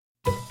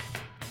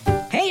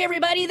Hey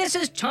everybody, this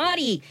is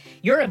Toddy.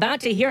 You're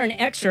about to hear an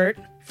excerpt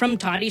from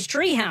Toddy's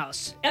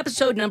Treehouse,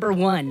 episode number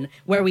 1,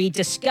 where we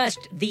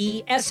discussed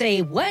the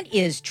essay, What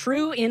is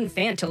True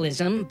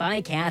Infantilism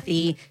by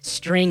Kathy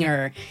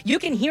Stringer. You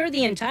can hear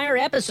the entire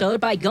episode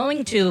by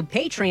going to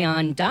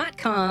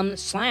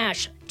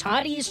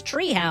patreon.com/Toddy's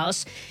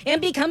Treehouse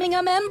and becoming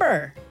a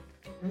member.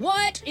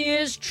 What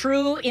is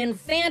true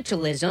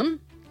infantilism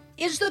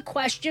is the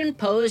question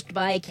posed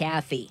by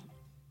Kathy.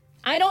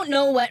 I don't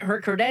know what her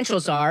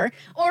credentials are,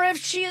 or if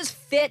she is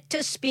fit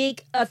to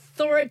speak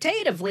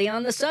authoritatively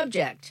on the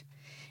subject.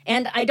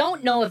 And I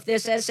don't know if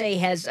this essay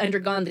has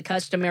undergone the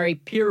customary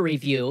peer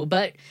review,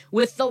 but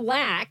with the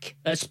lack,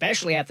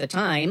 especially at the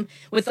time,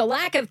 with the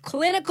lack of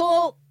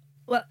clinical...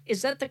 Well,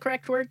 is that the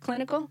correct word,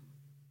 clinical?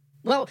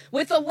 Well,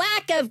 with the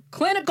lack of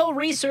clinical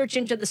research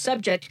into the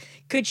subject,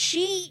 could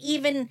she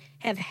even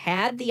have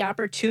had the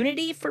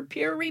opportunity for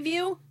peer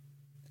review?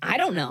 I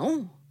don't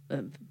know.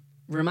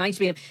 Reminds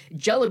me of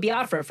Jello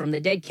Biafra from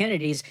the Dead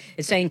Kennedys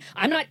is saying,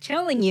 I'm not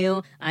telling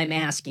you, I'm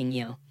asking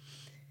you.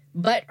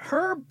 But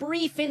her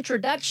brief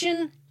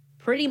introduction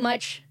pretty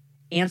much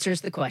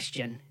answers the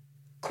question.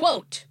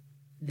 Quote,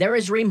 there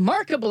is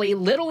remarkably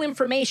little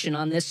information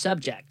on this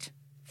subject.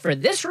 For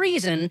this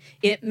reason,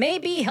 it may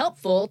be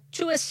helpful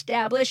to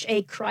establish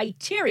a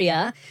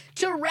criteria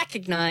to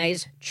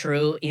recognize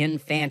true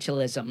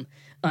infantilism,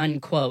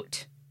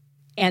 unquote.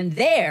 And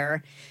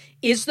there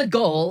is the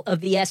goal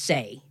of the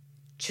essay.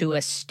 To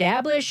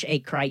establish a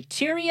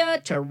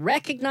criteria to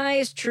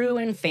recognize true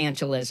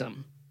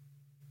infantilism.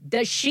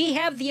 Does she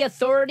have the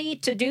authority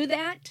to do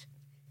that?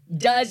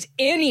 Does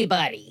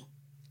anybody?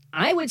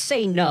 I would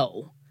say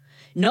no.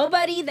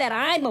 Nobody that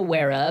I'm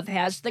aware of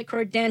has the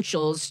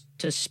credentials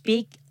to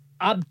speak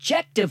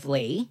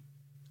objectively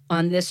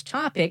on this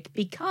topic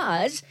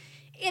because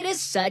it is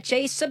such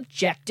a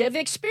subjective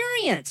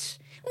experience.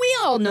 We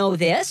all know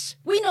this.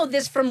 We know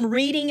this from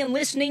reading and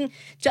listening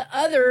to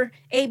other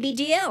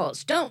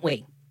ABDLs, don't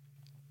we?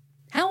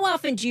 How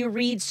often do you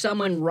read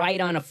someone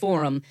write on a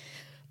forum,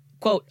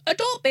 quote,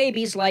 adult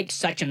babies like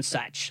such and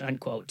such,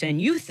 unquote,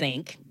 and you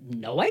think,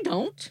 no, I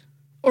don't.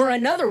 Or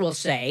another will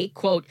say,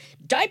 quote,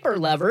 diaper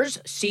lovers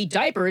see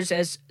diapers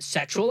as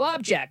sexual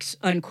objects,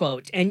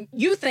 unquote, and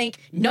you think,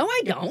 no,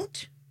 I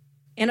don't.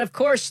 And of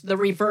course, the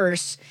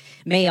reverse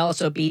may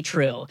also be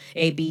true.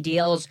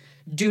 ABDLs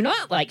do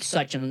not like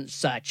such and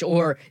such,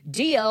 or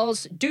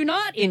DLs do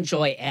not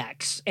enjoy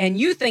X, and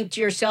you think to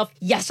yourself,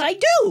 yes, I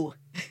do.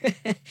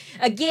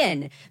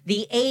 Again,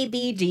 the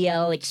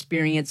ABDL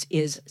experience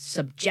is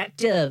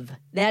subjective.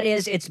 That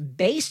is, it's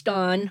based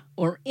on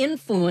or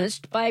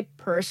influenced by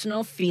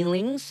personal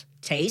feelings,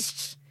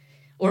 tastes,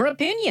 or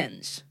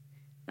opinions.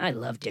 I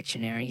love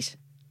dictionaries.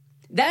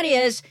 That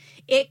is,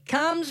 it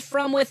comes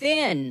from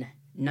within,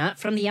 not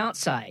from the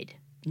outside,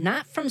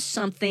 not from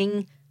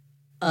something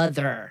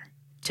other,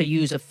 to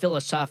use a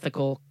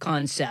philosophical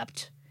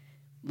concept.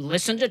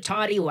 Listen to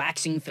Toddy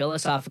waxing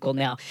philosophical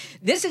now.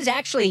 This is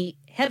actually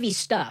heavy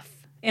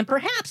stuff, and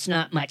perhaps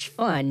not much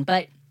fun,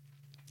 but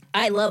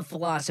I love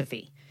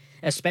philosophy,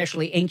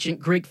 especially ancient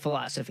Greek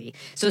philosophy.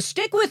 So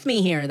stick with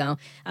me here, though.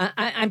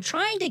 I'm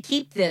trying to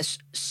keep this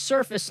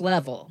surface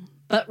level,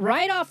 but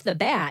right off the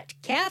bat,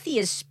 Kathy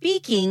is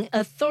speaking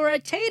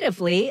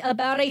authoritatively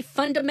about a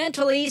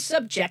fundamentally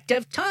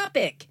subjective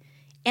topic,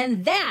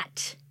 and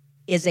that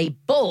is a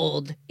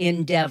bold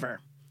endeavor.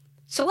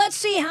 So let's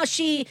see how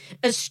she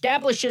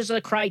establishes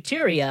a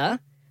criteria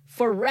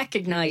for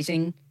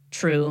recognizing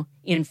true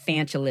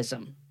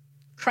infantilism.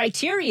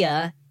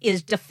 Criteria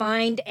is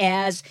defined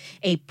as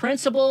a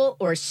principle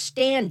or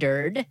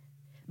standard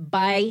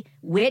by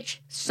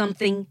which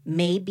something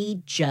may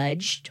be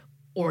judged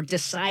or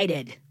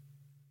decided.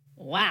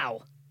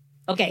 Wow.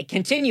 Okay,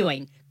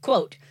 continuing.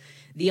 Quote,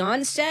 the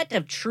onset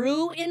of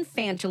true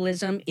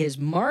infantilism is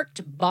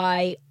marked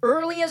by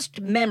earliest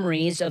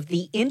memories of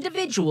the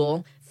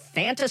individual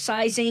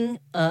fantasizing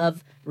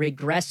of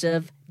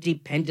regressive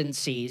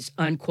dependencies,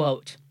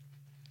 unquote.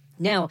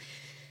 Now,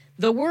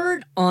 the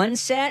word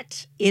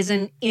onset is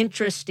an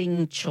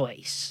interesting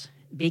choice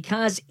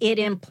because it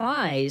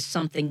implies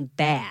something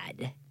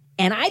bad.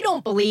 And I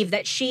don't believe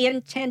that she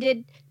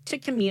intended to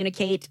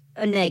communicate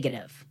a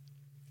negative.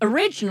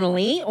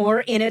 Originally, or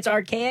in its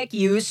archaic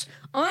use,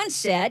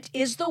 onset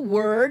is the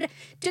word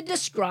to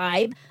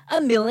describe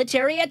a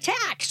military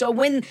attack. So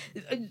when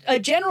a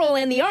general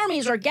and the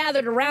armies are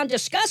gathered around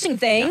discussing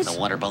things... Got the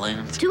water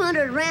balloons?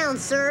 200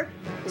 rounds, sir.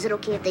 Is it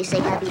okay if they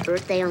say happy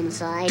birthday on the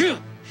side?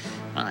 Well,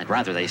 I'd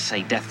rather they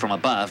say death from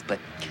above, but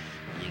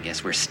I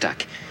guess we're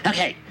stuck.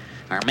 Okay,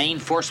 our main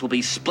force will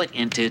be split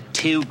into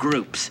 2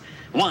 groups.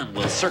 One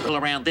will circle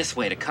around this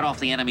way to cut off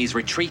the enemy's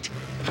retreat.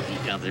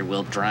 The other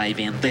will drive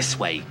in this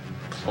way,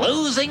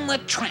 closing the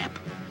trap.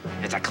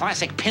 It's a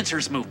classic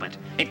pincers movement.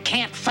 It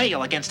can't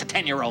fail against a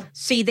 10-year-old.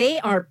 See, they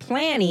are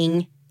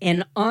planning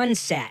an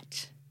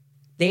onset.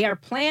 They are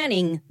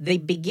planning the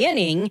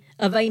beginning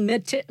of a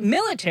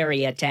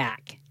military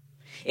attack.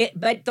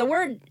 But the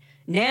word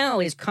now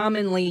is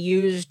commonly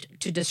used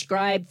to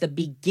describe the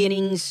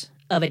beginnings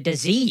of a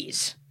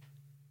disease.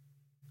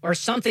 or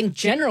something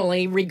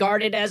generally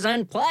regarded as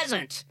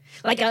unpleasant.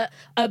 Like a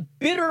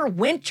bitter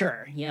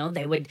winter,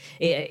 they would,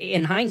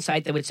 in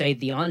hindsight, they would say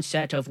the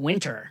onset of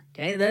winter.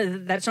 Okay,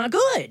 that's not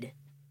good,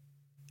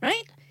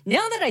 right?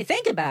 Now that I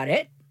think about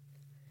it,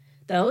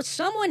 though,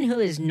 someone who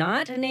is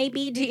not an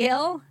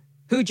ABDL,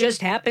 who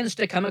just happens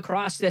to come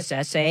across this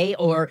essay,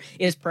 or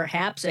is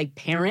perhaps a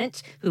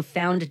parent who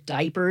found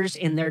diapers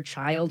in their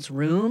child's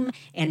room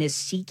and is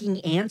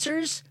seeking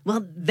answers,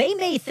 well, they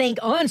may think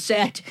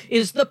onset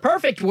is the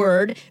perfect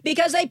word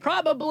because they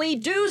probably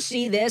do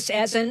see this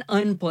as an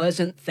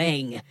unpleasant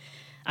thing.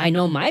 I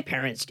know my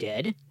parents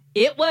did.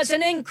 It was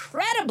an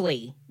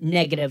incredibly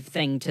negative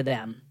thing to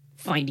them,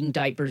 finding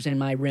diapers in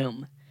my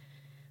room.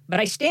 But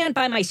I stand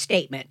by my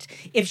statement.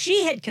 If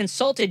she had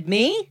consulted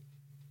me,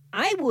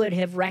 I would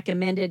have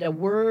recommended a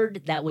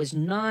word that was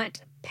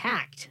not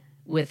packed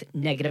with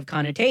negative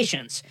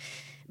connotations.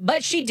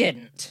 But she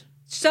didn't.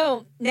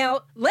 So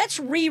now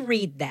let's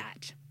reread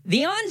that.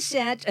 The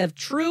onset of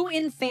true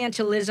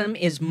infantilism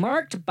is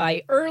marked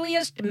by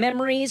earliest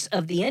memories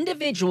of the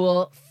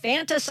individual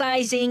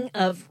fantasizing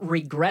of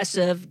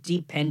regressive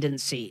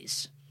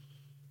dependencies.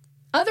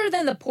 Other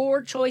than the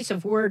poor choice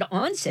of word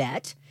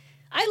onset,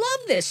 I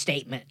love this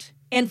statement.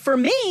 And for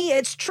me,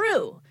 it's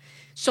true.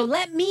 So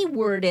let me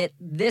word it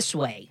this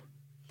way.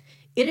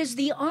 It is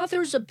the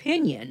author's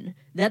opinion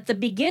that the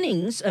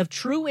beginnings of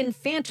true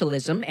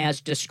infantilism,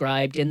 as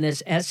described in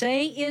this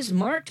essay, is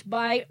marked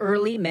by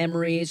early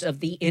memories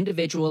of the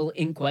individual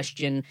in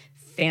question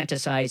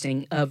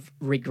fantasizing of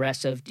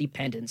regressive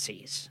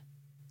dependencies.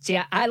 See,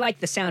 I like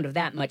the sound of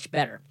that much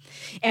better.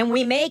 And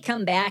we may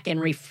come back and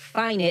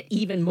refine it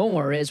even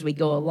more as we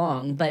go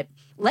along, but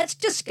let's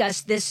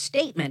discuss this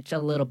statement a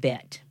little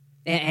bit.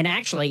 And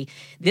actually,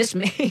 this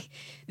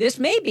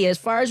may be as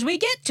far as we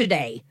get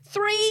today.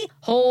 3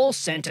 whole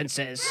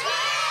sentences.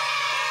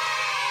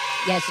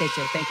 Yes, thank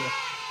you.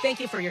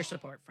 Thank you for your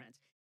support, friends.